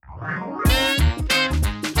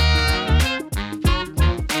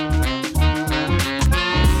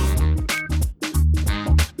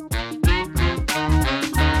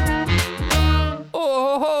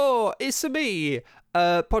It's me,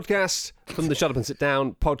 podcast from the Shut Up and Sit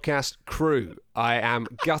Down podcast crew. I am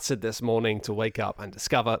gutted this morning to wake up and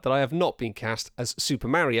discover that I have not been cast as Super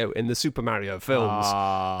Mario in the Super Mario films,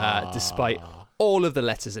 despite all of the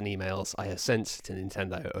letters and emails I have sent to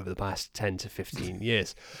Nintendo over the past 10 to 15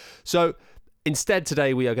 years. So instead,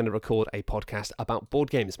 today we are going to record a podcast about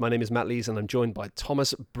board games. My name is Matt Lees and I'm joined by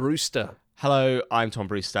Thomas Brewster. Hello, I'm Tom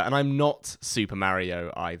Brewster, and I'm not Super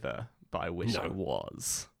Mario either, but I wish I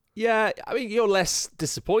was. Yeah, I mean, you're less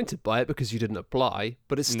disappointed by it because you didn't apply,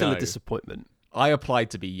 but it's still a disappointment. I applied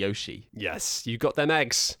to be Yoshi. Yes, you got them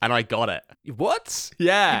eggs. And I got it. What?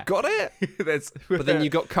 Yeah. You got it? But then you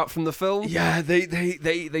got cut from the film? Yeah,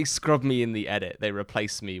 they scrubbed me in the edit. They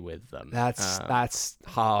replaced me with them. That's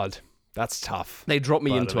hard. That's tough. They dropped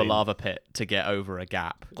me into a lava pit to get over a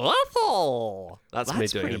gap. That's me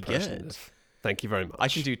doing an impression. Good. Thank you very much. I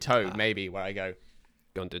can do Toad, maybe, where I go...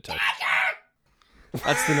 Go on, do Toad.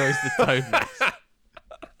 That's the noise that Toad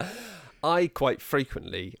makes. I quite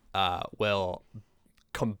frequently will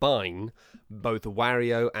combine both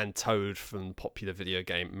Wario and Toad from the popular video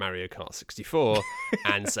game Mario Kart 64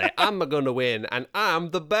 and say, I'm going to win and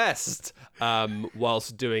I'm the best,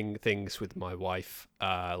 whilst doing things with my wife,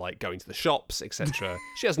 like going to the shops, etc.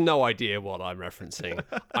 She has no idea what I'm referencing.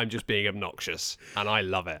 I'm just being obnoxious and I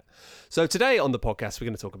love it. So today on the podcast, we're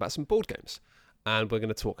going to talk about some board games. And we're going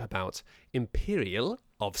to talk about Imperial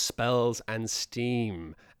of Spells and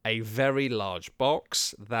Steam, a very large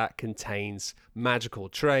box that contains magical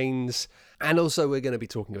trains. And also we're going to be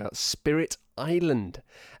talking about Spirit Island,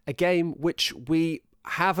 a game which we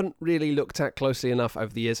haven't really looked at closely enough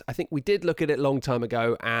over the years. I think we did look at it a long time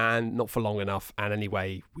ago and not for long enough. And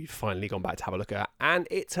anyway, we've finally gone back to have a look at it. And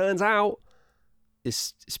it turns out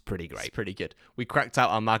it's pretty great. It's pretty good. We cracked out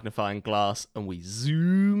our magnifying glass and we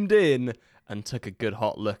zoomed in and took a good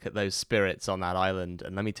hot look at those spirits on that island.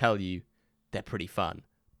 And let me tell you, they're pretty fun.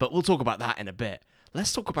 But we'll talk about that in a bit.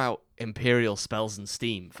 Let's talk about Imperial Spells and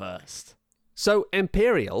Steam first. So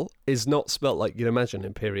Imperial is not spelt like you'd imagine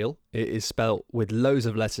Imperial. It is spelt with loads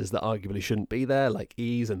of letters that arguably shouldn't be there, like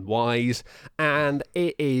E's and Y's. And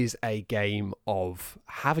it is a game of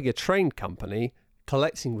having a train company,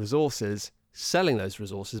 collecting resources, selling those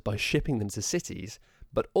resources by shipping them to cities,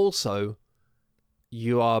 but also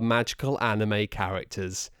you are magical anime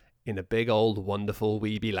characters in a big old wonderful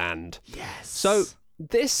weeby land. Yes. So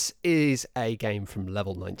this is a game from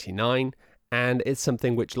level 99, and it's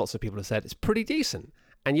something which lots of people have said is pretty decent.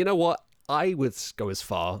 And you know what? I would go as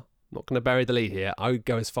far, not going to bury the lead here, I would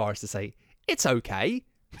go as far as to say, it's okay.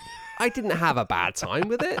 I didn't have a bad time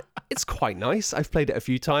with it. It's quite nice. I've played it a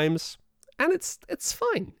few times, and it's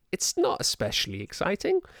fine. It's not especially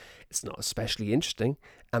exciting. It's not especially interesting.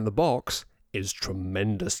 And the box is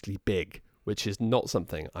tremendously big, which is not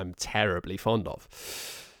something I'm terribly fond of.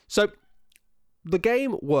 So the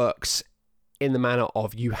game works in the manner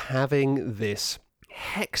of you having this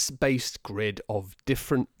hex-based grid of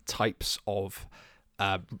different types of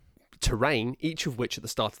terrain, each of which at the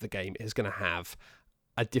start of the game is going to have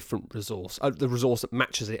a different resource, the resource that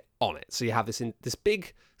matches it on it. So you have this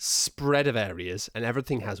big spread of areas, and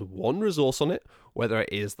everything has one resource on it, whether it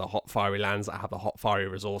is the hot fiery lands that have the hot fiery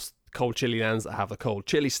resource, cold chilly lands that have the cold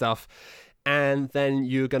chilly stuff, and then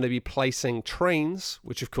you're going to be placing trains,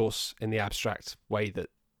 which of course in the abstract way that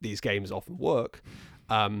these games often work,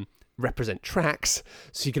 represent tracks.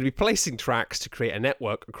 So you're going to be placing tracks to create a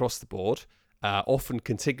network across the board, often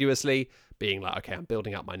contiguously, being like, okay, I'm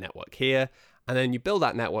building up my network here. And then you build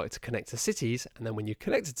that network to connect to cities. And then when you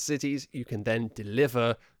connect to cities, you can then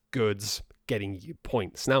deliver goods, getting you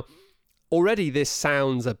points. Now, already this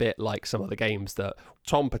sounds a bit like some of the games that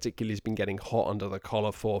Tom particularly has been getting hot under the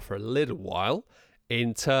collar for a little while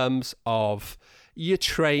in terms of your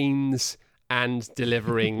trains and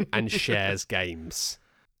delivering and shares games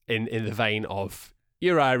in the vein of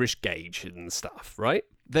your Irish Gauge and stuff, right?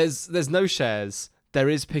 There's no shares. There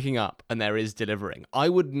is picking up and there is delivering. I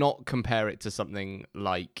would not compare it to something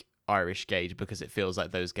like Irish Gauge because it feels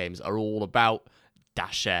like those games are all about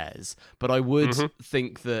shares. But I would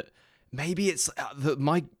think that maybe it's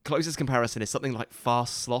my closest comparison is something like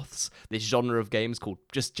Fast Sloths, this genre of games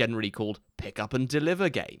generally called pick up and deliver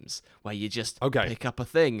games, where you just pick up a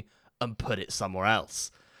thing and put it somewhere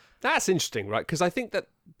else. That's interesting, right? Because I think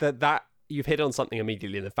that you've hit on something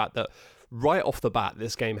immediately in the fact that right off the bat,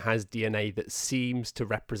 this game has DNA that seems to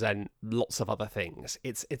represent lots of other things.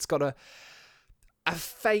 It's got a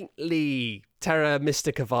faintly Terra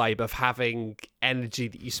Mystica vibe of having energy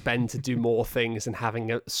that you spend to do more things and having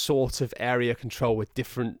a sort of area control with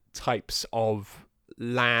different types of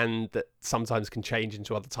land that sometimes can change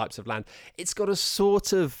into other types of land. It's got a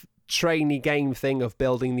sort of trainy game thing of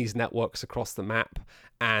building these networks across the map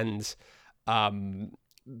and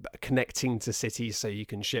connecting to cities so you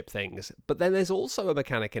can ship things. But then there's also a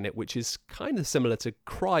mechanic in it which is kind of similar to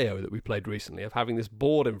Cryo that we played recently, of having this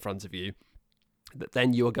board in front of you that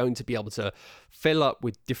then you are going to be able to fill up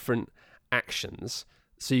with different actions,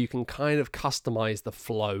 so you can kind of customize the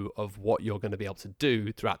flow of what you're going to be able to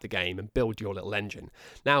do throughout the game and build your little engine.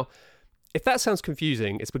 Now, if that sounds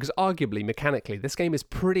confusing, it's because arguably, mechanically, this game is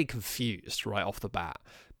pretty confused right off the bat,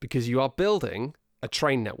 because you are building a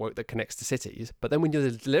train network that connects to cities, but then when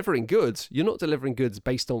you're delivering goods, you're not delivering goods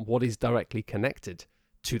based on what is directly connected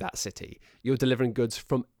to that city. You're delivering goods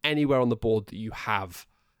from anywhere on the board that you have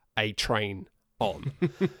a train on.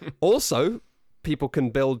 Also, people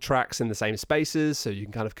can build tracks in the same spaces, so you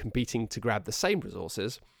can kind of competing to grab the same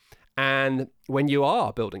resources. And when you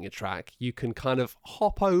are building a track, you can kind of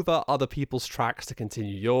hop over other people's tracks to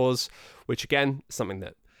continue yours, which again is something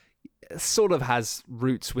that sort of has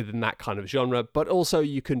roots within that kind of genre, but also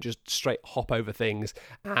you can just straight hop over things.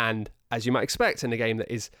 And as you might expect in a game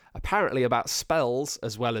that is apparently about spells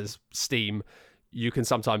as well as steam, you can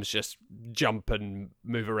sometimes just jump and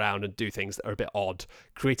move around and do things that are a bit odd,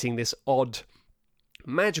 creating this odd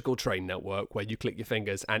magical train network where you click your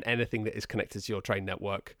fingers and anything that is connected to your train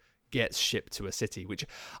network gets shipped to a city, which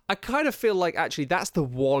I kind of feel like actually that's the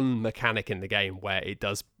one mechanic in the game where it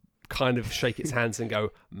does kind of shake its hands and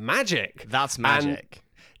go, magic. That's magic.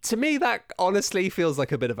 And to me, that honestly feels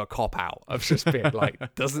like a bit of a cop-out of just being like,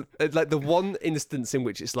 doesn't, like the one instance in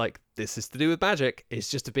which it's like, this is to do with magic, is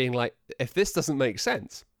just to being like, if this doesn't make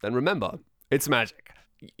sense, then remember, it's magic.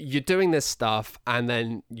 You're doing this stuff and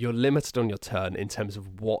then you're limited on your turn in terms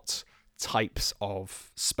of what types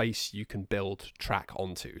of space you can build track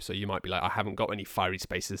onto. So you might be like, I haven't got any fiery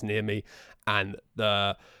spaces near me, and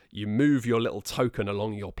you move your little token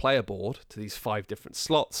along your player board to these 5 different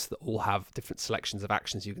slots that all have different selections of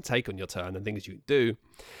actions you can take on your turn and things you can do.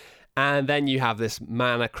 And then you have this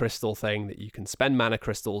mana crystal thing that you can spend mana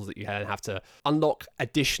crystals that you then have to unlock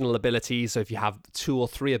additional abilities. So if you have 2 or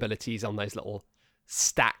 3 abilities on those little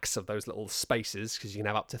stacks of those little spaces, because you can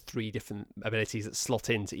have up to 3 different abilities that slot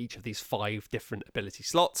into each of these 5 different ability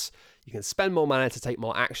slots. You can spend more mana to take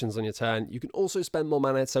more actions on your turn. You can also spend more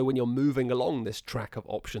mana so when you're moving along this track of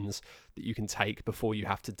options that you can take before you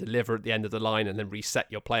have to deliver at the end of the line and then reset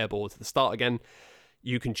your player board to the start again,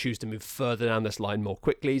 you can choose to move further down this line more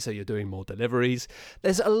quickly, so you're doing more deliveries.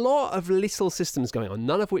 There's a lot of little systems going on,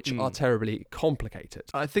 none of which are terribly complicated.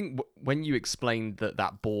 I think when you explained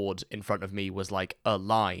that board in front of me was like a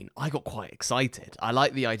line, I got quite excited. I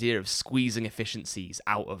like the idea of squeezing efficiencies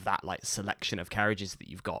out of that like selection of carriages that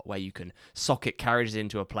you've got, where you can socket carriages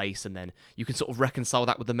into a place and then you can sort of reconcile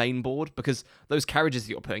that with the main board, because those carriages that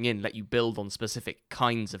you're putting in let you build on specific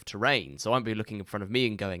kinds of terrain. So I won't be looking in front of me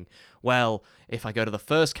and going, well, if I go to the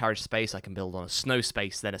first carriage space, I can build on a snow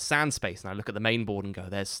space, then a sand space, and I look at the main board and go,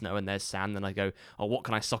 there's snow and there's sand, then I go, oh, what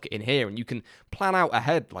can I socket in here? And you can plan out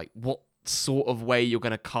ahead like what sort of way you're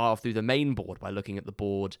going to carve through the main board by looking at the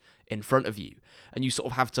board in front of you, and you sort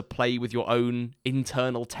of have to play with your own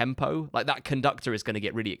internal tempo. Like that conductor is going to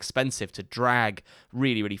get really expensive to drag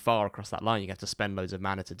really, really far across that line. You have to spend loads of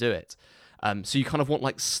mana to do it. So you kind of want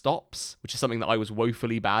like stops, which is something that I was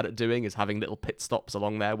woefully bad at doing, is having little pit stops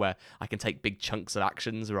along there where I can take big chunks of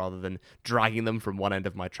actions rather than dragging them from one end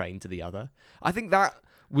of my train to the other. I think that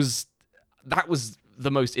was the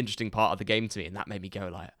most interesting part of the game to me, and that made me go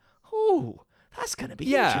like, oh, that's going to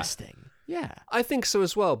be interesting. Yeah. I think so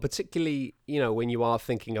as well, particularly, when you are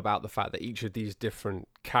thinking about the fact that each of these different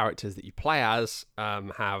characters that you play as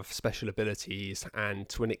have special abilities and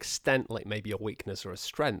to an extent like maybe a weakness or a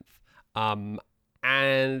strength.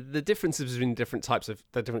 And the differences between the different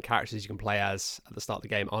characters you can play as at the start of the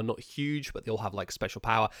game are not huge, but they all have like special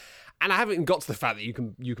power. And I haven't even got to the fact that you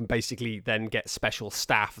can basically then get special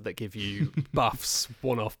staff that give you buffs,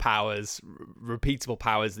 one-off powers, repeatable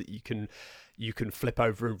powers that you can flip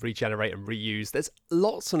over and regenerate and reuse. There's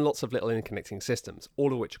lots and lots of little interconnecting systems,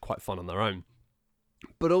 all of which are quite fun on their own.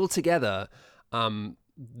 But altogether,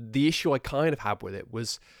 the issue I kind of had with it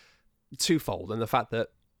was twofold, and the fact that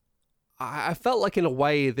I felt like, in a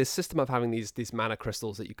way, this system of having these mana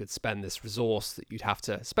crystals that you could spend, this resource that you'd have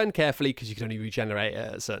to spend carefully because you could only regenerate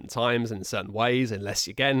it at certain times and in certain ways, unless,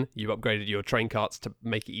 again, you upgraded your train carts to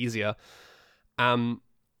make it easier. But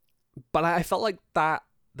I felt like that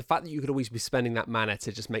the fact that you could always be spending that mana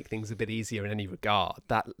to just make things a bit easier in any regard,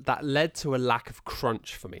 that led to a lack of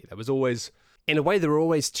crunch for me. There was always, in a way, there were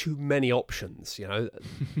always too many options,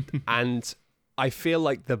 and I feel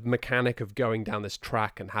like the mechanic of going down this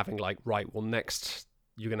track and having like, right, well, next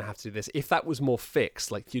you're going to have to do this. If that was more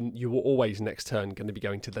fixed, like you were always next turn going to be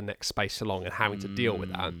going to the next space along and having to deal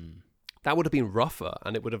with that, that would have been rougher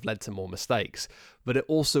and it would have led to more mistakes. But it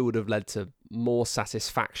also would have led to more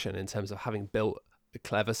satisfaction in terms of having built a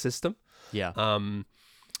clever system. Yeah.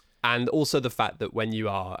 And also the fact that when you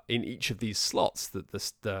are in each of these slots that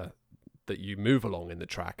that you move along in the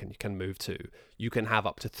track and you can move to, you can have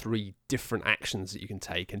up to 3 different actions that you can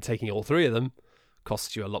take, and taking all 3 of them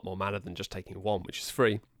costs you a lot more mana than just taking one, which is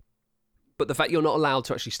free. But the fact you're not allowed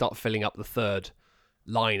to actually start filling up the 3rd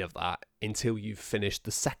line of that until you've finished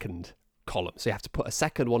the 2nd column. So you have to put a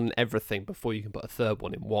 2nd one in everything before you can put a 3rd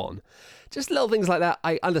one in one. Just little things like that.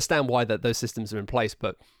 I understand why those systems are in place,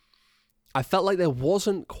 but I felt like there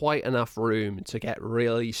wasn't quite enough room to get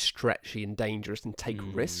really stretchy and dangerous and take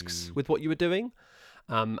risks with what you were doing,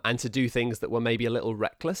 and to do things that were maybe a little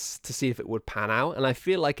reckless to see if it would pan out. And I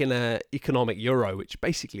feel like in a economic Euro, which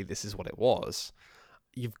basically this is what it was,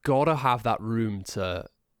 you've got to have that room to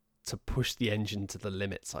push the engine to the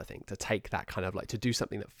limits, I think, to take that kind of like, to do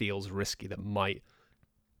something that feels risky that might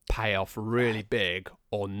pay off really big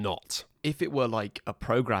or not. If it were like a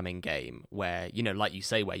programming game where, you know, like you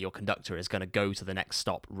say, where your conductor is going to go to the next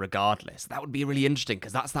stop regardless, that would be really interesting,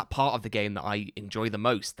 because that's that part of the game that I enjoy the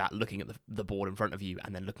most, that looking at the board in front of you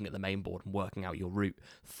and then looking at the main board and working out your route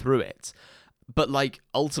through it. But like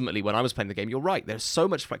ultimately when I was playing the game, you're right, there's so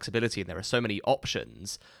much flexibility and there are so many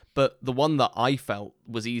options, but the one that I felt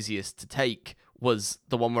was easiest to take was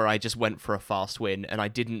the one where I just went for a fast win and I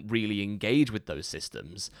didn't really engage with those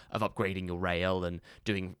systems of upgrading your rail and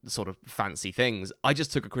doing sort of fancy things. I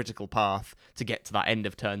just took a critical path to get to that end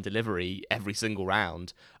of turn delivery every single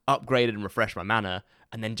round, upgraded and refreshed my mana,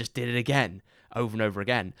 and then just did it again over and over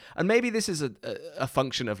again. And maybe this is a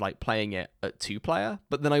function of like playing it at 2-player,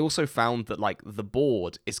 but then I also found that like the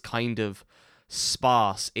board is kind of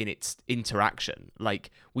sparse in its interaction. Like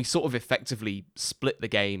we sort of effectively split the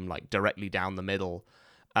game like directly down the middle,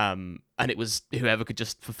 and it was whoever could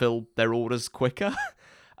just fulfill their orders quicker.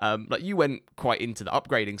 Like you went quite into the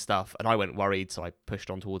upgrading stuff and I went worried, so I pushed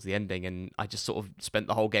on towards the ending, and I just sort of spent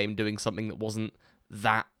the whole game doing something that wasn't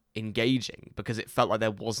that engaging because it felt like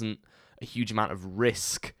there wasn't a huge amount of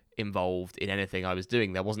risk involved in anything I was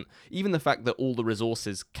doing. There wasn't even the fact that all the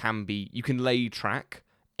resources you can lay track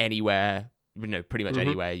anywhere, you know, pretty much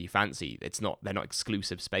anywhere you fancy. They're not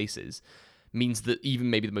exclusive spaces, means that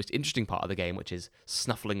even maybe the most interesting part of the game, which is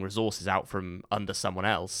snuffling resources out from under someone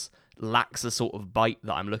else, lacks a sort of bite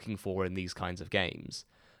that I'm looking for in these kinds of games.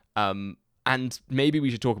 And maybe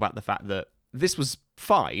we should talk about the fact that this was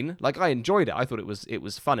fine. Like I enjoyed it. I thought it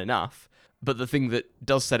was fun enough. But the thing that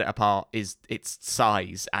does set it apart is its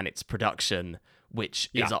size and its production, which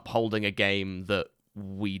is upholding a game that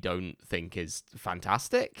we don't think is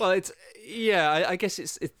fantastic. Well, I guess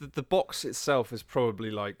it's the box itself is probably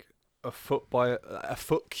like a foot by a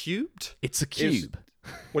foot cubed. It's a cube.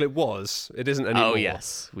 Well, it was. It isn't anymore. Oh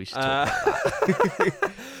yes, we should talk about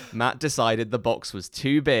that. Matt decided the box was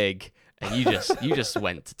too big, and you just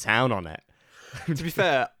went to town on it. To be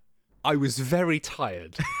fair, I was very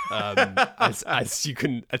tired, as you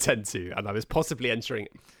can attend to, and I was possibly entering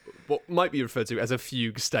what might be referred to as a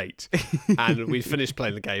fugue state. And we finished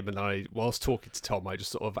playing the game, and whilst talking to Tom, I just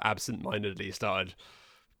sort of absent-mindedly started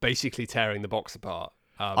basically tearing the box apart.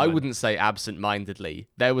 I wouldn't say absent-mindedly.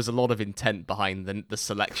 There was a lot of intent behind the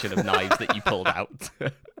selection of knives that you pulled out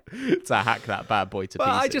to hack that bad boy to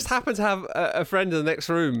pieces. I just happened to have a friend in the next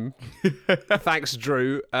room, thanks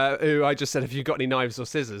Drew, who I just said, have you got any knives or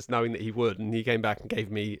scissors, knowing that he would, and he came back and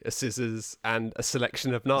gave me a scissors and a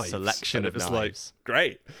selection of knives. Like,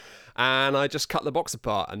 great. And I just cut the box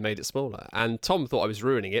apart and made it smaller. And Tom thought I was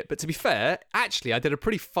ruining it. But to be fair, actually, I did a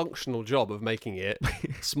pretty functional job of making it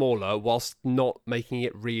smaller whilst not making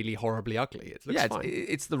it really horribly ugly. It looks fine.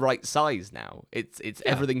 It's the right size now. It's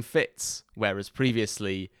everything fits. Whereas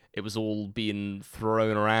previously, it was all being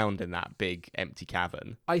thrown around in that big empty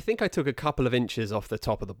cavern. I think I took a couple of inches off the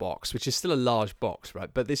top of the box, which is still a large box, right?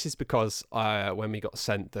 But this is because when we got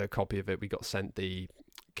sent the copy of it, we got sent the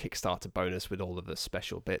Kickstarter bonus with all of the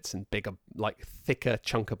special bits and bigger, like thicker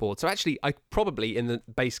chunk of board. So actually, I probably in the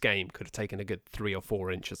base game could have taken a good 3 or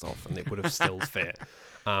 4 inches off and it would have still fit,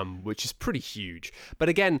 which is pretty huge. But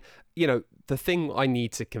again, you know, the thing I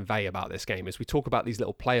need to convey about this game is we talk about these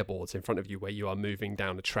little player boards in front of you where you are moving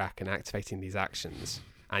down a track and activating these actions,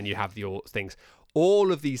 and you have your things. All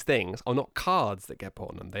of these things are not cards that get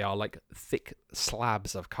put on them. They are like thick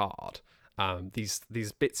slabs of card. These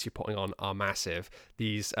bits you're putting on are massive.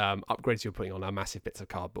 These upgrades you're putting on are massive bits of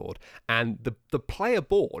cardboard. And the player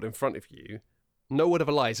board in front of you, no word of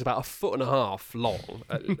a lie, is about 1.5 feet long.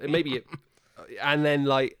 And then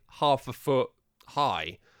like half a foot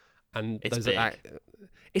high, and It's those big.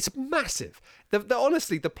 it's massive.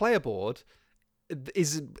 Honestly, the player board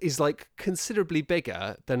is like considerably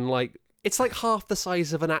bigger than like. It's like half the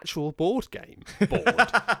size of an actual board game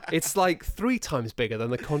board. It's like 3 times bigger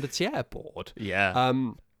than the Condottiere board. Yeah.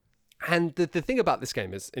 And the thing about this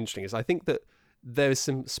game is interesting is I think that there is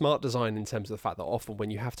some smart design in terms of the fact that often when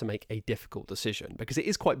you have to make a difficult decision, because it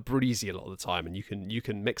is quite breezy a lot of the time, and you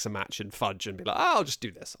can mix and match and fudge and be like, oh, I'll just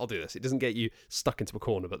do this. I'll do this. It doesn't get you stuck into a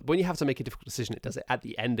corner. But when you have to make a difficult decision, it does it at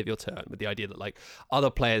the end of your turn with the idea that like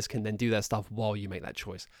other players can then do their stuff while you make that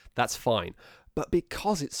choice. That's fine. But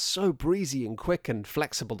because it's so breezy and quick and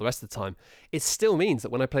flexible the rest of the time, it still means that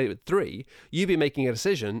when I play it with 3, you'd be making a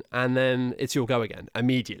decision and then it's your go again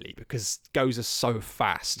immediately because goes are so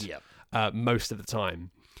fast most of the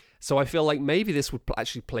time. So I feel like maybe this would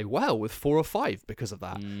actually play well with 4 or 5 because of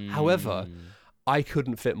that. However, I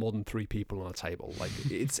couldn't fit more than 3 people on a table. Like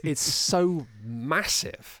it's so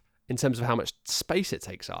massive in terms of how much space it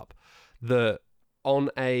takes up that on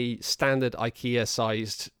a standard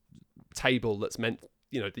IKEA-sized table that's meant,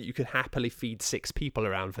 that you could happily feed 6 people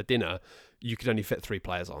around for dinner, you could only fit 3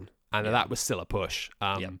 players on, and that was still a push.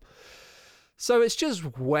 So it's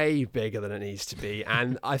just way bigger than it needs to be,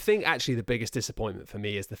 and I think actually the biggest disappointment for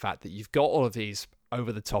me is the fact that you've got all of these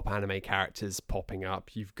over-the-top anime characters popping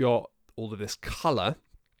up, you've got all of this colour.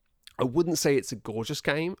 I wouldn't say it's a gorgeous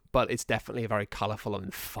game, but it's definitely a very colourful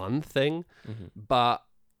and fun thing. But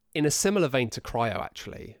in a similar vein to Cryo,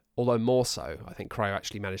 actually, although more so, I think Cryo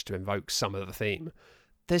actually managed to invoke some of the theme.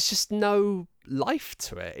 There's just no life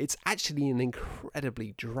to it. It's actually an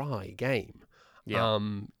incredibly dry game. Yeah.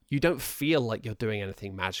 You don't feel like you're doing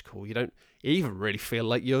anything magical. You don't even really feel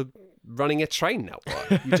like you're running a train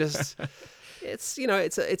network. You just, it's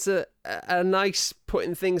a nice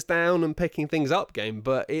putting things down and picking things up game,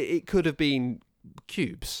 but it could have been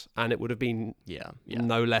cubes and it would have been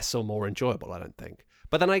no less or more enjoyable, I don't think.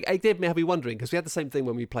 But then I did have me wondering, because we had the same thing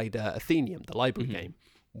when we played Athenium, the library game,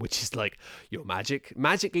 which is like you're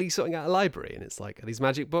magically sorting out a library, and it's like, are these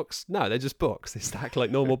magic books? No, they're just books. They stack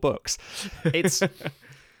like normal books.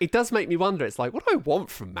 It does make me wonder. It's like, what do I want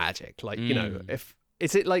from magic? Like,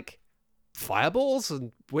 is it like fireballs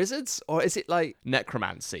and wizards, or is it like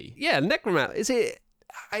necromancy? Yeah, necromancy. Is it?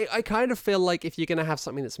 I kind of feel like if you're gonna have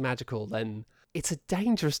something that's magical, then it's a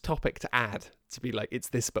dangerous topic to add, to be like, it's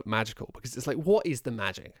this but magical, because it's like, what is the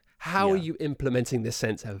magic? How are you implementing this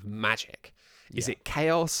sense of magic? Is it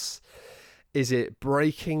chaos? Is it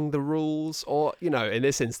breaking the rules? Or, in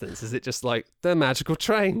this instance, is it just like, they're magical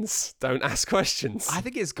trains, don't ask questions? I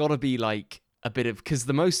think it's got to be like a bit of, because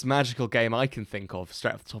the most magical game I can think of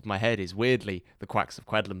straight off the top of my head is weirdly The Quacks of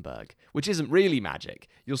Quedlinburg, which isn't really magic.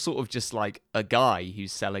 You're sort of just like a guy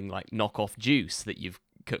who's selling like knockoff juice that you've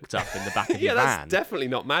cooked up in the back of your van. That's definitely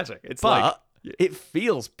not magic. It's it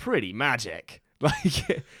feels pretty magic.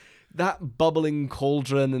 Like that bubbling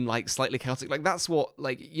cauldron and like slightly chaotic. Like that's what,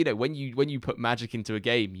 like, when you put magic into a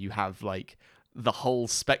game, you have like the whole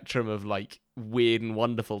spectrum of like weird and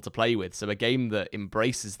wonderful to play with. So a game that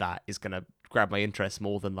embraces that is going to grab my interest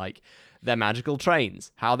more than like their magical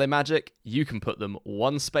trains. How they're magic, you can put them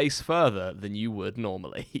one space further than you would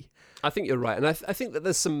normally. I think you're right. And I think that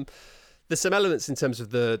there's some elements in terms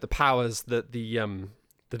of the powers that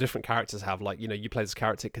the different characters have. Like, you play this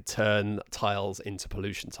character, it could turn tiles into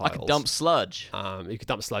pollution tiles. I could dump sludge. You could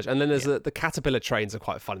dump sludge. And then there's the caterpillar trains are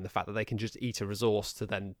quite fun in the fact that they can just eat a resource to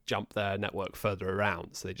then jump their network further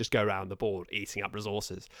around. So they just go around the board eating up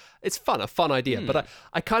resources. It's a fun idea. But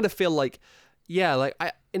I kind of feel like,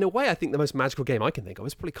 in a way, I think the most magical game I can think of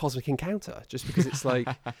is probably Cosmic Encounter, just because it's like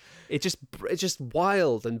it's just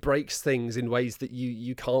wild and breaks things in ways that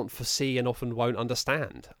you can't foresee and often won't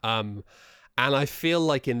understand. And I feel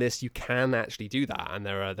like in this you can actually do that, and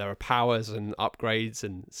there are powers and upgrades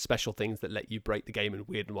and special things that let you break the game in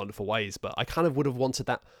weird and wonderful ways. But I kind of would have wanted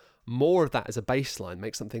more of that as a baseline,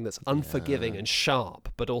 make something that's unforgiving and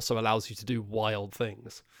sharp, but also allows you to do wild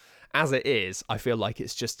things. As it is, I feel like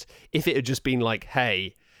it's just, if it had just been like,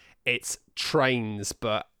 hey, it's trains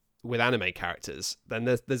but with anime characters, then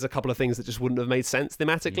there's a couple of things that just wouldn't have made sense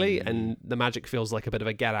thematically, and the magic feels like a bit of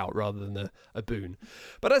a get out rather than a boon.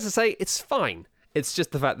 But as I say, it's fine. It's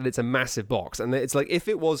just the fact that it's a massive box, and it's like, if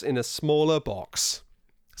it was in a smaller box,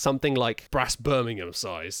 something like Brass Birmingham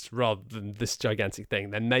sized rather than this gigantic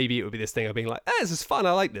thing, then maybe it would be this thing of being like, this is fun,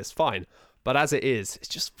 I like this, fine. But as it is, it's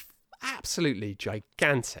just absolutely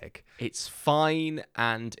gigantic. It's fine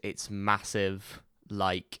and it's massive,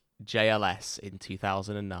 like JLS in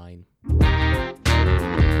 2009.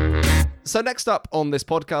 So next up on this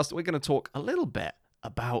podcast, we're going to talk a little bit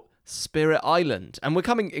about Spirit Island. And we're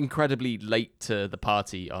coming incredibly late to the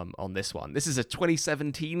party on this one. This is a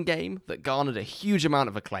 2017 game that garnered a huge amount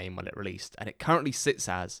of acclaim when it released, and it currently sits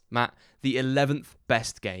as, Matt, the 11th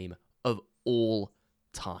best game of all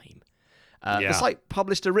time. The site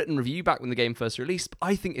published a written review back when the game first released, but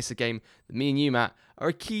I think it's a game that me and you, Matt,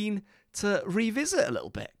 are keen to revisit a little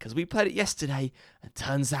bit, because we played it yesterday, and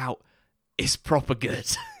turns out it's proper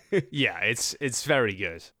good. Yeah, it's very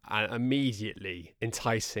good and immediately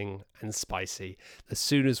enticing and spicy. As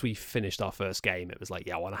soon as we finished our first game, it was like,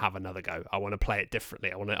 yeah, I want to have another go. I want to play it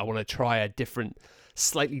differently. I want to try a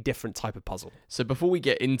slightly different type of puzzle. So before we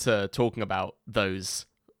get into talking about those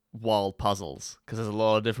wild puzzles, because there's a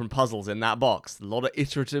lot of different puzzles in that box, a lot of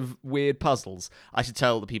iterative, weird puzzles, I should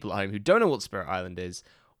tell the people at home who don't know what Spirit Island is,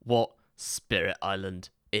 what Spirit Island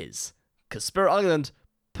is. Because Spirit Island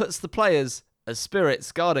puts the players as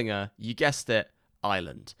spirits guarding you guessed it,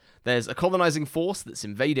 island. There's a colonizing force that's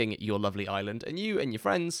invading your lovely island, and you and your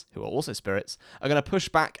friends, who are also spirits, are going to push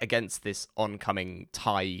back against this oncoming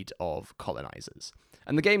tide of colonizers.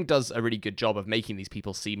 And the game does a really good job of making these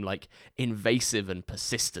people seem like invasive and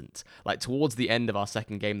persistent. Like towards the end of our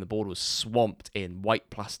second game, the board was swamped in white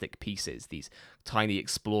plastic pieces, these tiny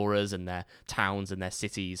explorers and their towns and their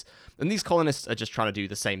cities. And these colonists are just trying to do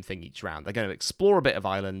the same thing each round. They're going to explore a bit of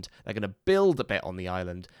island, they're going to build a bit on the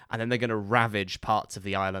island, and then they're going to ravage parts of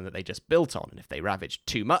the island that they just built on. And if they ravage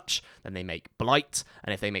too much, then they make blight.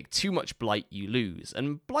 And if they make too much blight, you lose.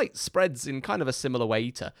 And blight spreads in kind of a similar way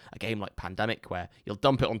to a game like Pandemic, where you'll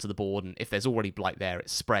dump it onto the board, and if there's already blight there, it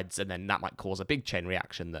spreads, and then that might cause a big chain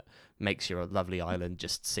reaction that makes your lovely island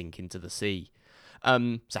just sink into the sea.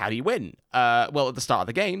 So how do you win? Well, at the start of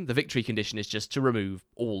the game, the victory condition is just to remove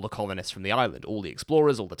all the colonists from the island, all the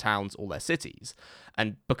explorers, all the towns, all their cities.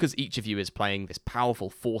 And because each of you is playing this powerful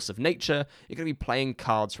force of nature, you're going to be playing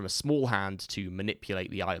cards from a small hand to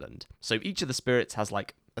manipulate the island. So each of the spirits has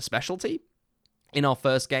like a specialty. In our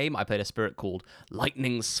first game, I played a spirit called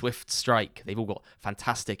Lightning's Swift Strike. They've all got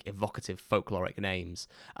fantastic, evocative, folkloric names.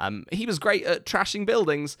 He was great at trashing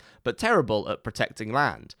buildings, but terrible at protecting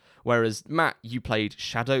land. Whereas, Matt, you played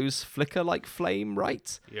Shadows Flicker Like Flame,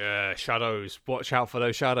 right? Yeah, shadows. Watch out for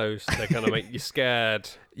those shadows. They're going to make you scared.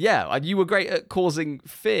 Yeah, and you were great at causing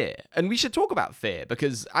fear. And we should talk about fear,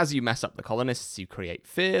 because as you mess up the colonists, you create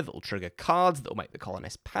fear that will trigger cards that will make the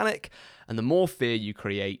colonists panic. And the more fear you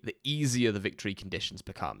create, the easier the victory conditions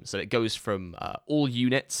become. So it goes from all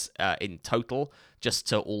units in total, just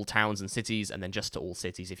to all towns and cities, and then just to all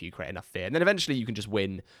cities if you create enough fear. And then eventually you can just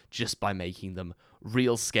win just by making them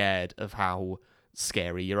real scared of how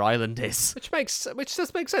scary your island is. Which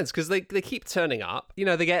does make sense, because they keep turning up. You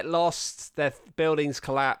know, they get lost, their buildings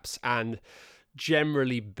collapse, and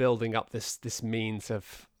generally building up this means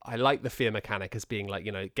of, I like the fear mechanic as being like,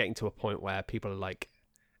 you know, getting to a point where people are like,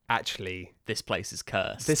 actually, this place is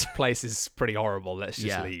cursed. This place is pretty horrible. Let's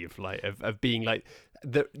just leave. Like of being like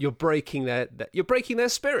you're breaking their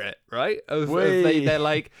spirit, right? They're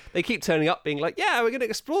like, they keep turning up, being like, yeah, we're gonna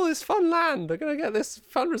explore this fun land. We're gonna get this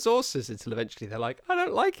fun resources, until eventually they're like, I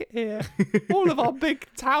don't like it here. All of our big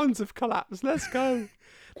towns have collapsed. Let's go.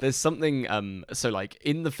 There's something, so like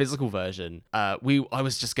in the physical version, I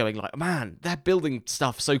was just going like, man, they're building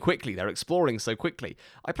stuff so quickly, they're exploring so quickly.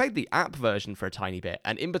 I played the app version for a tiny bit,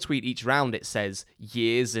 and in between each round it says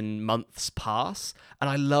years and months pass, and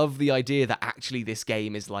I love the idea that actually this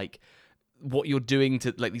game is like, what you're doing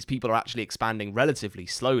to, like, these people are actually expanding relatively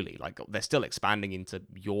slowly. Like, they're still expanding into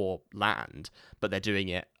your land, but they're doing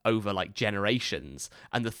it over like generations,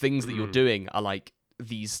 and the things that you're doing are like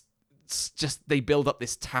these, just, they build up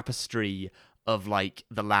this tapestry of like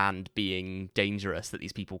the land being dangerous that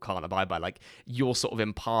these people can't abide by. Like, you're sort of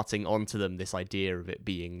imparting onto them this idea of it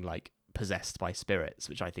being like possessed by spirits,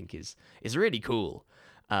 which I think is really cool.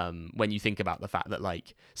 When you think about the fact that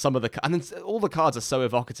like some of the, and then all the cards are so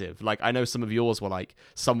evocative. Like, I know some of yours were like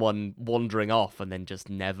someone wandering off and then just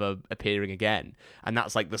never appearing again, and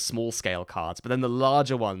that's like the small scale cards. But then the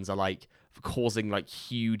larger ones are like causing like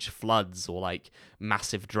huge floods or like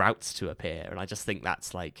massive droughts to appear. And I just think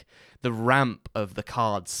that's like the ramp of the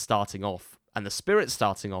cards starting off and the spirits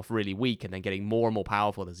starting off really weak and then getting more and more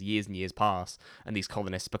powerful as years and years pass and these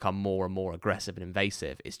colonists become more and more aggressive and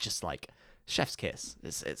invasive. It's just like chef's kiss.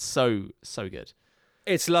 It's so good.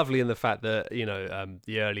 It's lovely in the fact that, you know,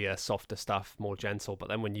 the earlier softer stuff, more gentle, but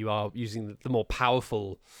then when you are using the more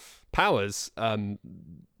powerful powers,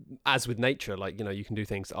 as with nature, like, you know, you can do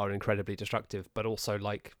things that are incredibly destructive, but also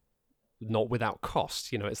like not without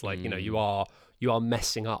cost. You know, it's like, you know, you are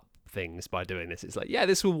messing up things by doing this. It's like, yeah,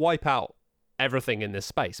 this will wipe out everything in this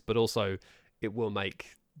space, but also it will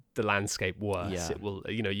make the landscape worse. Yeah. It will,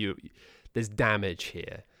 you know, there's damage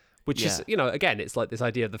here. which is, again, it's like this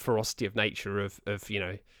idea of the ferocity of nature of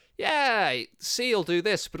sea will do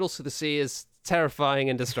this, but also the sea is terrifying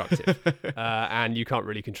and destructive, and you can't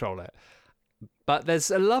really control it. But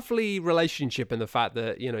there's a lovely relationship in the fact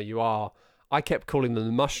that, I kept calling them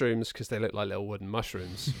the mushrooms because they look like little wooden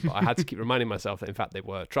mushrooms, but I had to keep reminding myself that, in fact, they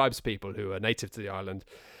were tribespeople who are native to the island.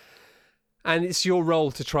 And it's your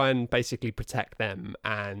role to try and basically protect them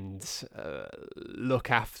and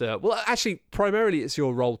look after... Well, actually, primarily it's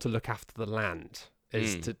your role to look after the land,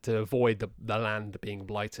 to avoid the land being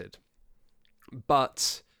blighted.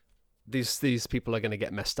 But these people are going to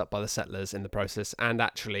get messed up by the settlers in the process, and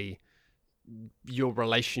actually your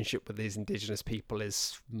relationship with these indigenous people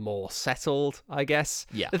is more settled, I guess.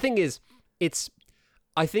 Yeah. The thing is,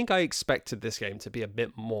 I think I expected this game to be a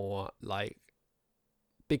bit more like...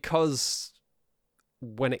 Because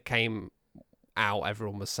when it came out,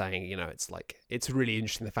 everyone was saying, it's really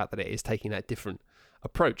interesting the fact that it is taking that different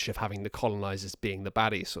approach of having the colonizers being the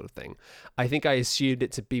baddies sort of thing. I think I assumed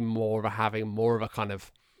it to be having more of a kind of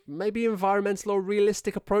maybe environmental or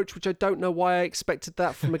realistic approach, which I don't know why I expected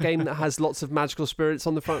that from a game that has lots of magical spirits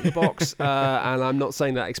on the front of the box. And I'm not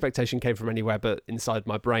saying that expectation came from anywhere but inside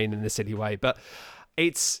my brain in a silly way. But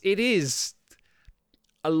it is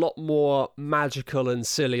a lot more magical and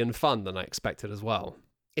silly and fun than I expected as well.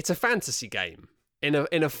 It's a fantasy game in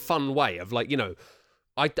a fun way of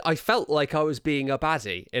I felt like I was being a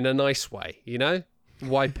baddie in a nice way,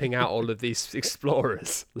 wiping out all of these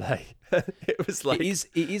explorers. It was like it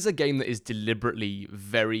is a game that is deliberately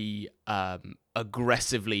very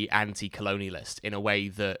aggressively anti-colonialist in a way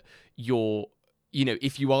that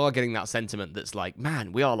if you are getting that sentiment that's like,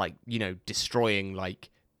 man, we are destroying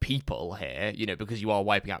people here, because you are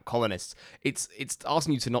wiping out colonists, it's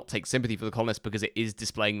asking you to not take sympathy for the colonists because it is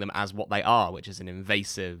displaying them as what they are, which is an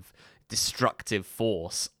invasive, destructive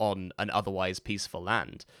force on an otherwise peaceful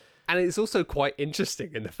land. And it's also quite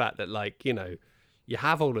interesting in the fact that you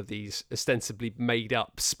have all of these ostensibly made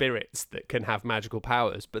up spirits that can have magical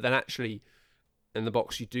powers, but then actually in the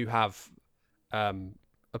box you do have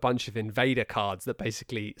a bunch of invader cards that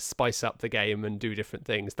basically spice up the game and do different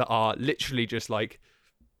things that are literally just like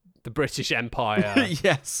the British Empire.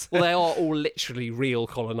 Yes. Well, they are all literally real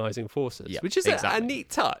colonizing forces, yep, which is a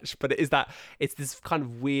neat touch, but it's this kind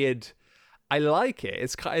of weird... I like it.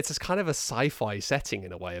 It's kind of a sci-fi setting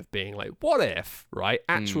in a way of being like, what if, right?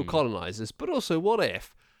 Actual colonizers, but also what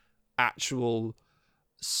if actual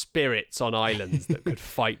spirits on islands that could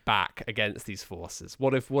fight back against these forces?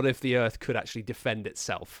 What if the Earth could actually defend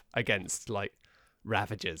itself against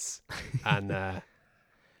ravagers? And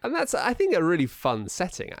that's, I think, a really fun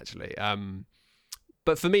setting, actually.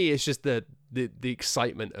 But for me, it's just the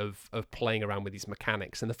excitement of playing around with these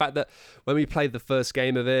mechanics. And the fact that when we played the first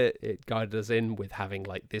game of it, it guided us in with having,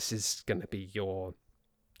 this is going to be your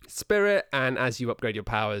spirit, and as you upgrade your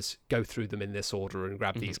powers, go through them in this order and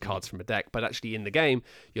grab these cards from a deck. But actually in the game,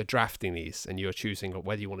 you're drafting these, and you're choosing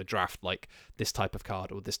whether you want to draft, this type of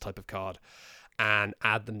card or this type of card, and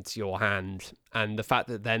add them to your hand. And the fact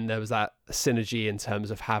that then there was that synergy in terms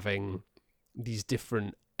of having these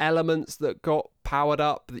different elements that got powered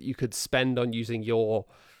up that you could spend on using your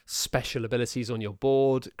special abilities on your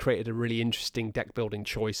board created a really interesting deck building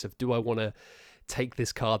choice of, do I want to take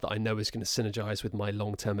this card that I know is going to synergize with my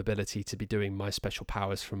long-term ability to be doing my special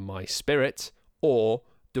powers from my spirit, or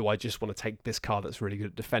do I just want to take this card that's really good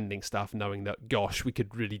at defending stuff, knowing that, gosh, we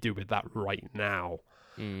could really do with that right now.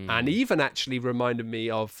 And even actually reminded me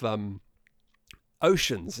of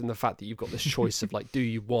Oceans, in the fact that you've got this choice of do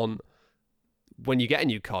you want, when you get a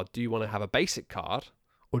new card, do you want to have a basic card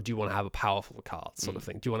or do you want to have a powerful card sort of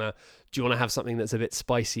thing? Do you want to have something that's a bit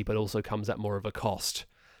spicy but also comes at more of a cost,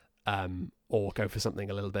 or go for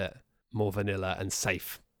something a little bit more vanilla and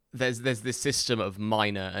safe? There's this system of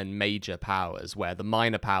minor and major powers where the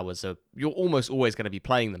minor powers are, you're almost always going to be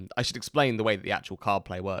playing them. I should explain the way that the actual card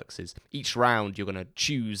play works is each round you're going to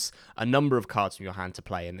choose a number of cards from your hand to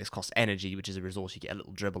play, and this costs energy, which is a resource you get a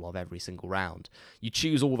little dribble of every single round. You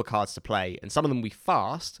choose all the cards to play, and some of them will be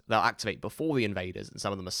fast, they'll activate before the invaders, and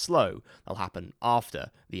some of them are slow, they'll happen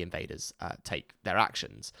after the invaders take their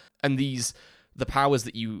actions. And the powers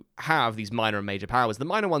that you have, these minor and major powers, the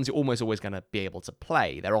minor ones you're almost always going to be able to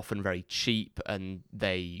play. They're often very cheap and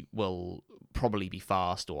they will probably be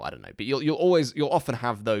fast, or I don't know, but you'll often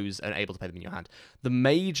have those and able to play them in your hand. The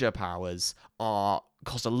major powers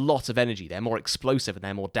cost a lot of energy. They're more explosive and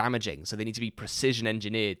they're more damaging, so they need to be precision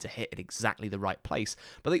engineered to hit at exactly the right place.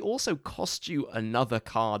 But they also cost you another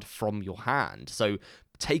card from your hand. So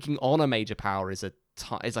taking on a major power is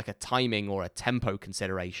like a timing or a tempo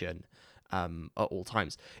consideration at all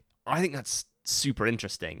times. I think that's super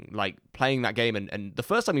interesting. Like playing that game, and the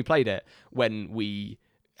first time we played it, when we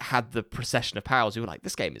had the procession of powers, we were like,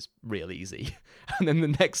 this game is real easy. And then the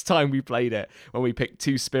next time we played it, when we picked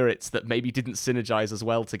two spirits that maybe didn't synergize as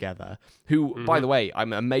well together, who, by the way,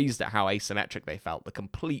 I'm amazed at how asymmetric they felt. The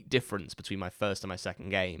complete difference between my first and my second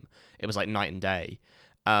game, it was like night and day.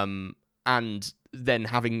 And then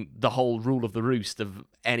having the whole rule of the roost of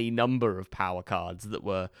any number of power cards that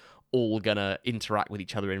were all gonna interact with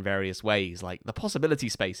each other in various ways. Like, the possibility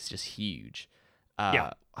space is just huge.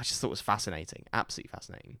 I just thought it was fascinating, absolutely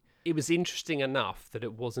fascinating. It was interesting enough that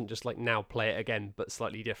it wasn't just like now play it again, but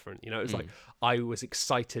slightly different. You know, it was like I was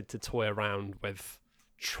excited to toy around with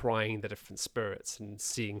trying the different spirits and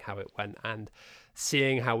seeing how it went and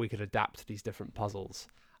seeing how we could adapt to these different puzzles.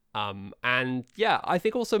 And yeah, I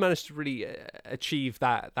think also managed to really achieve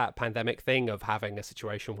that pandemic thing of having a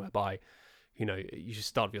situation whereby, you know, you just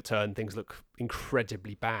start your turn, things look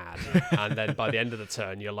incredibly bad. And then by the end of the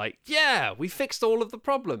turn, you're like, yeah, we fixed all of the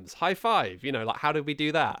problems. High five. You know, like, how did we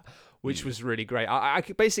do that? Which was really great. I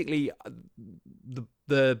could basically,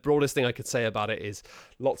 the broadest thing I could say about it is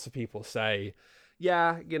lots of people say,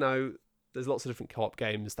 yeah, you know, there's lots of different co-op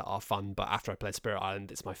games that are fun, but after I played Spirit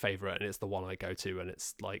Island, it's my favorite and it's the one I go to, and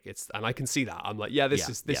it's like, and I can see that. I'm like, yeah, this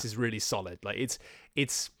is really solid. Like,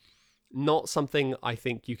 it's not something I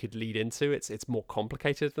think you could lead into. It's more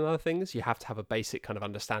complicated than other things. You have to have a basic kind of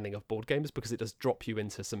understanding of board games because it does drop you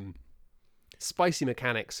into some spicy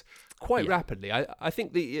mechanics quite rapidly. I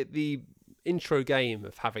think the intro game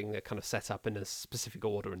of having a kind of setup in a specific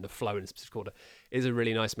order and the flow in a specific order is a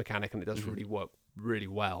really nice mechanic, and it does really work really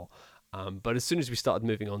well. But as soon as we started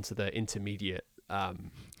moving on to the intermediate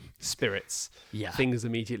spirits, things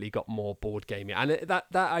immediately got more board gamey, and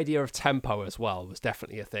that idea of tempo as well was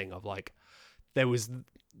definitely a thing. Of like, there was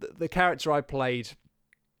the character I played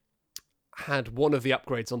had one of the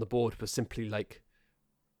upgrades on the board was simply like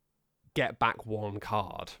get back one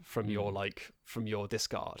card from your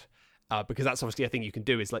discard, because that's obviously a thing you can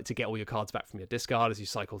do, is like to get all your cards back from your discard as you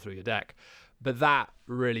cycle through your deck. But that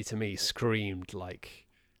really to me screamed like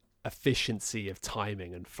efficiency of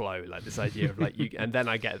timing and flow, like this idea of like you, and then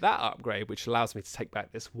I get that upgrade which allows me to take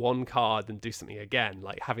back this one card and do something again,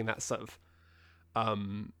 like having that sort of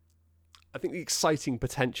I think the exciting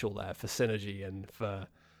potential there for synergy and for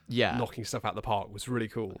knocking stuff out the park was really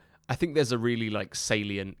cool. I think there's a really like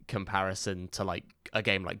salient comparison to like a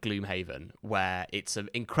game like Gloomhaven, where it's an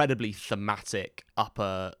incredibly thematic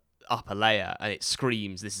upper layer, and it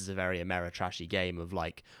screams this is a very Ameritrashy game of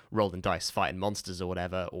like rolling dice, fighting monsters or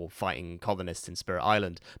whatever, or fighting colonists in Spirit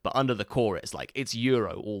Island. But under the core, it's like it's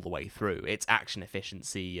Euro all the way through. It's action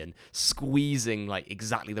efficiency and squeezing like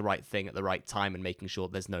exactly the right thing at the right time and making sure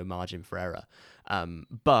there's no margin for error.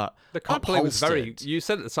 But the card play was very, you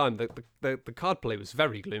said at the time that the card play was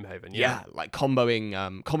very Gloomhaven. Yeah, like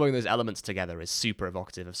comboing those elements together is super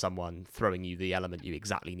evocative of someone throwing you the element you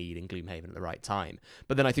exactly need in Gloomhaven at the right time.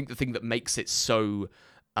 But then I think the thing that makes it so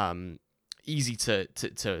easy to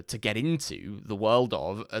get into the world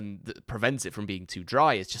of, and that prevents it from being too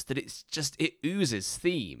dry, is just that it oozes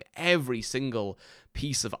theme. Every single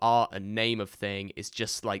piece of art and name of thing is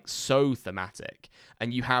just like so thematic,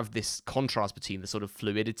 and you have this contrast between the sort of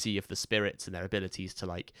fluidity of the spirits and their abilities to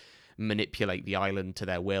like manipulate the island to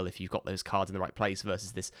their will if you've got those cards in the right place,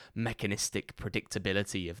 versus this mechanistic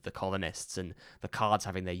predictability of the colonists and the cards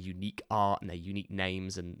having their unique art and their unique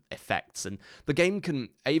names and effects. And the game can,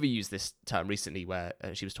 Ava used this term recently where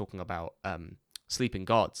she was talking about Sleeping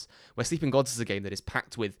Gods, where Sleeping Gods is a game that is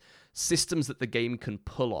packed with systems that the game can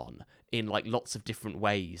pull on in like lots of different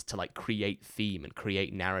ways to like create theme and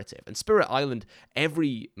create narrative. And Spirit Island,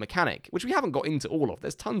 every mechanic, which we haven't got into all of,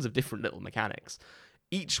 there's tons of different little mechanics.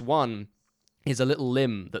 Each one is a little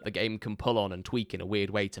limb that the game can pull on and tweak in a weird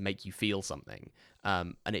way to make you feel something.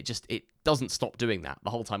 And it doesn't stop doing that the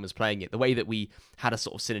whole time I was playing it. The way that we had a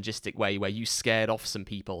sort of synergistic way where you scared off some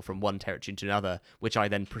people from one territory into another, which I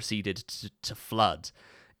then proceeded to flood,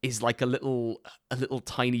 is like a little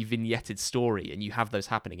tiny vignetted story, and you have those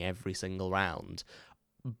happening every single round.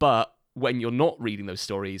 But when you're not reading those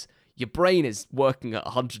stories, your brain is working at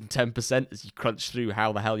 110% as you crunch through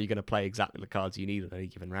how the hell you're going to play exactly the cards you need on any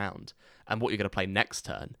given round and what you're going to play next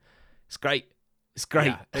turn. It's great. It's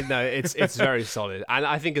great. Yeah, no, it's very solid. And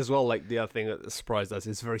I think as well, like the other thing that surprised us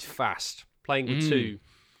is very fast. Playing with two,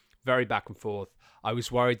 very back and forth. I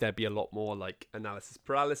was worried there'd be a lot more like analysis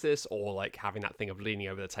paralysis, or like having that thing of leaning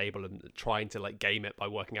over the table and trying to like game it by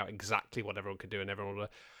working out exactly what everyone could do and everyone would.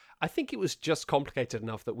 I think it was just complicated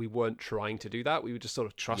enough that we weren't trying to do that. We were just sort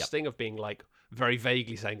of trusting of being like very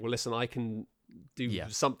vaguely saying, well, listen, I can do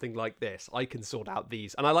something like this. I can sort out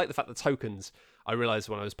these. And I like the fact that tokens, I realized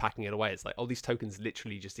when I was packing it away, it's like, these tokens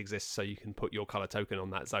literally just exist so you can put your color token on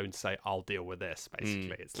that zone to say, I'll deal with this,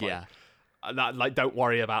 basically. It's like, don't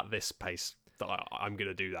worry about this pace. I'm going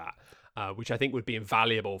to do that, which I think would be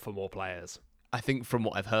invaluable for more players. I think from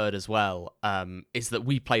what I've heard as well, is that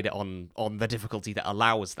we played it on the difficulty that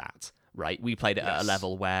allows that. Right, we played it at a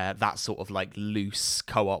level where that sort of like loose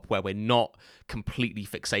co-op where we're not completely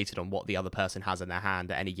fixated on what the other person has in their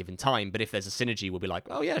hand at any given time. But if there's a synergy, we'll be like,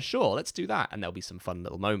 oh yeah, sure, let's do that, and there'll be some fun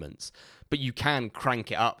little moments. But you can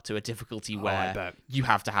crank it up to a difficulty where you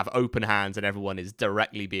have to have open hands and everyone is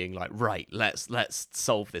directly being like, right, let's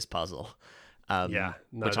solve this puzzle.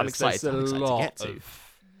 Which I'm excited to get to.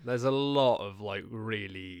 There's a lot of like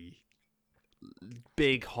really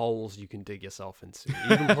big holes you can dig yourself into.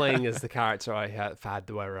 Even playing as the character I had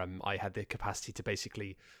where I had the capacity to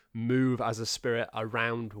basically move as a spirit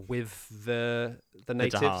around with the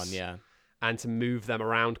natives, the Dahan, and to move them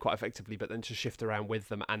around quite effectively, but then to shift around with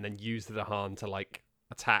them and then use the Dahan to like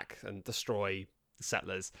attack and destroy the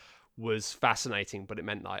settlers was fascinating. But it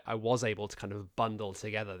meant that I was able to kind of bundle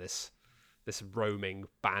together this roaming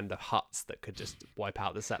band of huts that could just wipe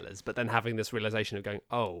out the settlers, but then having this realization of going,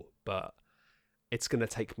 but it's going to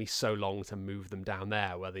take me so long to move them down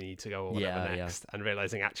there where they need to go or whatever next. And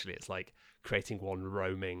realizing actually it's like creating one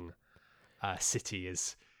roaming city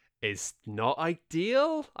is not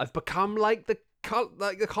ideal. I've become like the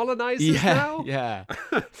colonizers now. Yeah.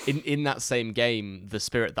 In that same game, the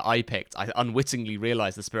spirit that I picked, I unwittingly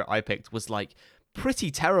realized the spirit I picked was like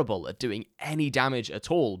pretty terrible at doing any damage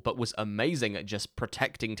at all, but was amazing at just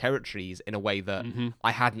protecting territories in a way that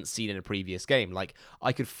I hadn't seen in a previous game. Like,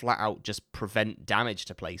 I could flat out just prevent damage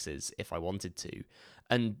to places if I wanted to.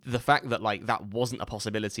 And the fact that, like, that wasn't a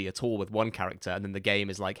possibility at all with one character, and then the game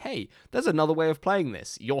is like, hey, there's another way of playing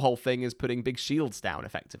this. Your whole thing is putting big shields down,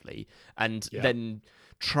 effectively. And then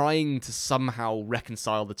trying to somehow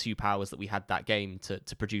reconcile the two powers that we had that game to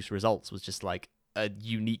produce results was just, like, a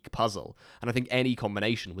unique puzzle. And I think any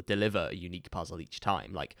combination would deliver a unique puzzle each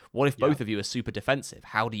time. Like, what if both of you are super defensive?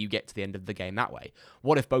 How do you get to the end of the game that way?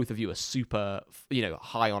 What if both of you are super,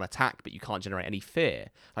 high on attack, but you can't generate any fear?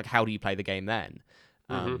 Like, how do you play the game then?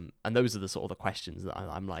 And those are the sort of the questions that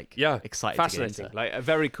I'm like, excited fascinating. to get into. Like,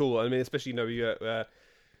 very cool. I mean, especially, you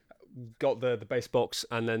got the base box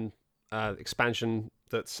and then expansion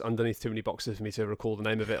that's underneath too many boxes for me to recall the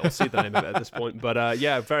name of it or see the name of it at this point. But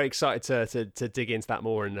very excited to dig into that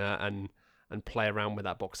more and play around with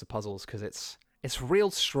that box of puzzles, because it's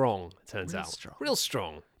real strong. It turns out real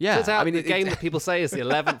strong. Yeah, turns out the game that people say is the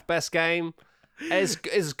 11th best game is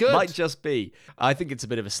good. Might just be. I think it's a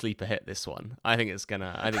bit of a sleeper hit, this one. I think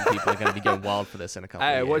people are gonna be going wild for this in a couple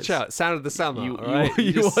of years. Watch out! Sound of the Summer.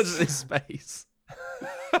 You watch this space.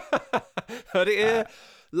 Heard it here.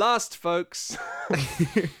 Last, folks.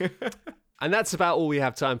 And that's about all we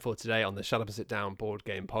have time for today on the Shut Up and Sit Down Board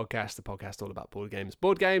Game Podcast, the podcast all about board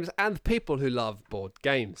games, and the people who love board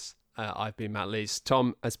games. I've been Matt Lees.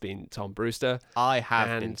 Tom has been Tom Brewster. I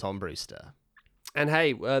have been Tom Brewster. And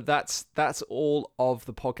hey, that's all of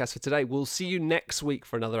the podcast for today. We'll see you next week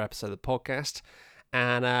for another episode of the podcast.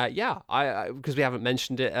 And I because we haven't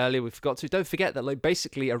mentioned it earlier, we forgot to. Don't forget that, like,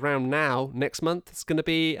 basically around now, next month, it's going to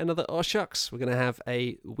be another shucks. We're going to have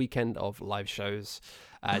a weekend of live shows,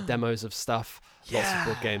 demos of stuff, lots of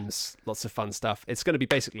board games, lots of fun stuff. It's going to be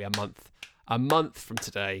basically a month from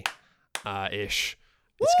today, ish.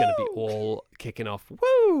 It's going to be all kicking off.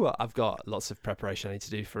 Woo! I've got lots of preparation I need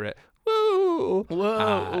to do for it. Woo!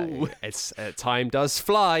 Whoa! It's time does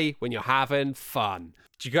fly when you're having fun.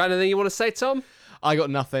 Do you got anything you want to say, Tom? I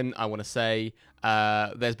got nothing I want to say.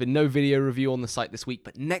 There's been no video review on the site this week,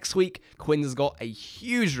 but next week, Quinn's has got a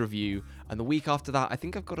huge review, and the week after that, I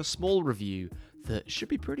think I've got a small review that should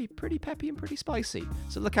be pretty peppy and pretty spicy.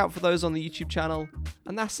 So look out for those on the YouTube channel,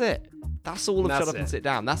 and that's it. That's all of Shut Up and Sit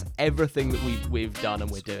Down. That's everything that we've done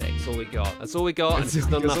and we're doing. That's all we got. That's all we got. And it's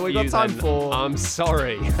not enough all we for got you, time then for. I'm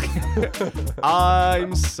sorry.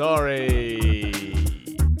 I'm sorry.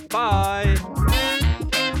 Bye.